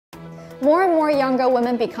More and more younger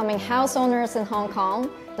women becoming house owners in Hong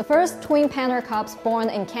Kong, the first twin panda cubs born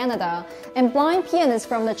in Canada, and blind pianists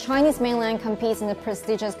from the Chinese mainland competes in the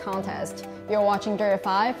prestigious contest. You're watching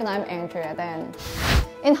 35 and I'm Andrea then.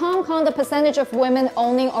 In Hong Kong, the percentage of women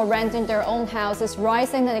owning or renting their own house is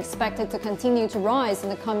rising and expected to continue to rise in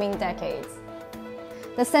the coming decades.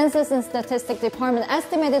 The Census and Statistics Department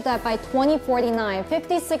estimated that by 2049,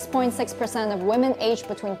 56.6% of women aged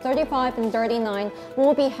between 35 and 39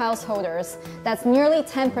 will be householders. That's nearly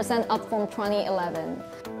 10% up from 2011.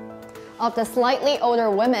 Of the slightly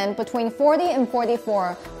older women between 40 and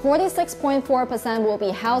 44, 46.4% will be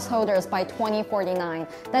householders by 2049.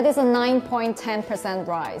 That is a 9.10%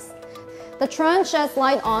 rise. The trend sheds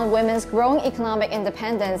light on women's growing economic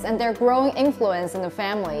independence and their growing influence in the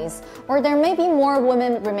families, or there may be more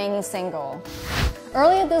women remaining single.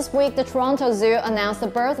 Earlier this week, the Toronto Zoo announced the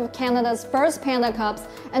birth of Canada's first panda cubs,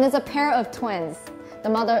 and it's a pair of twins. The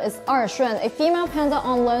mother is Shun, a female panda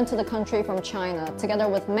on loan to the country from China, together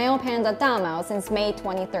with male panda Damao since May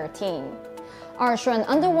 2013. Shun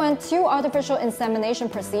underwent 2 artificial insemination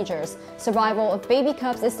procedures. Survival of baby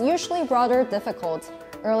cubs is usually rather difficult.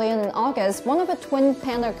 Early in August, one of the twin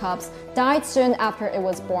panda cubs died soon after it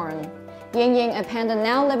was born. Ying Ying, a panda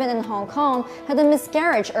now living in Hong Kong, had a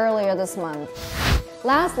miscarriage earlier this month.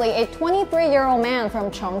 Lastly, a 23-year-old man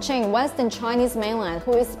from Chongqing, western Chinese mainland,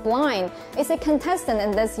 who is blind, is a contestant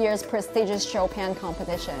in this year's prestigious Chopin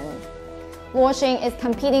competition. Luo Xing is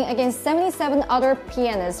competing against 77 other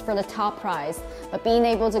pianists for the top prize, but being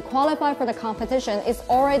able to qualify for the competition is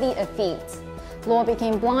already a feat. Luo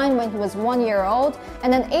became blind when he was 1 year old,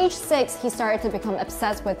 and at age 6 he started to become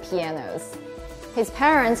obsessed with pianos. His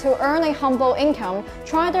parents, who earn a humble income,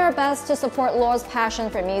 tried their best to support Luo's passion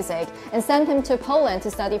for music and sent him to Poland to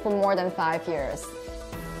study for more than 5 years.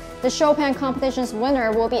 The Chopin competition's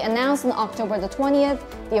winner will be announced on October the 20th.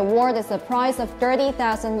 The award is a prize of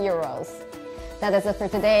 30,000 euros. That is it for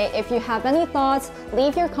today. If you have any thoughts,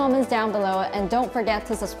 leave your comments down below and don't forget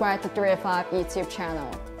to subscribe to 35 YouTube channel.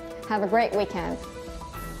 Have a great weekend.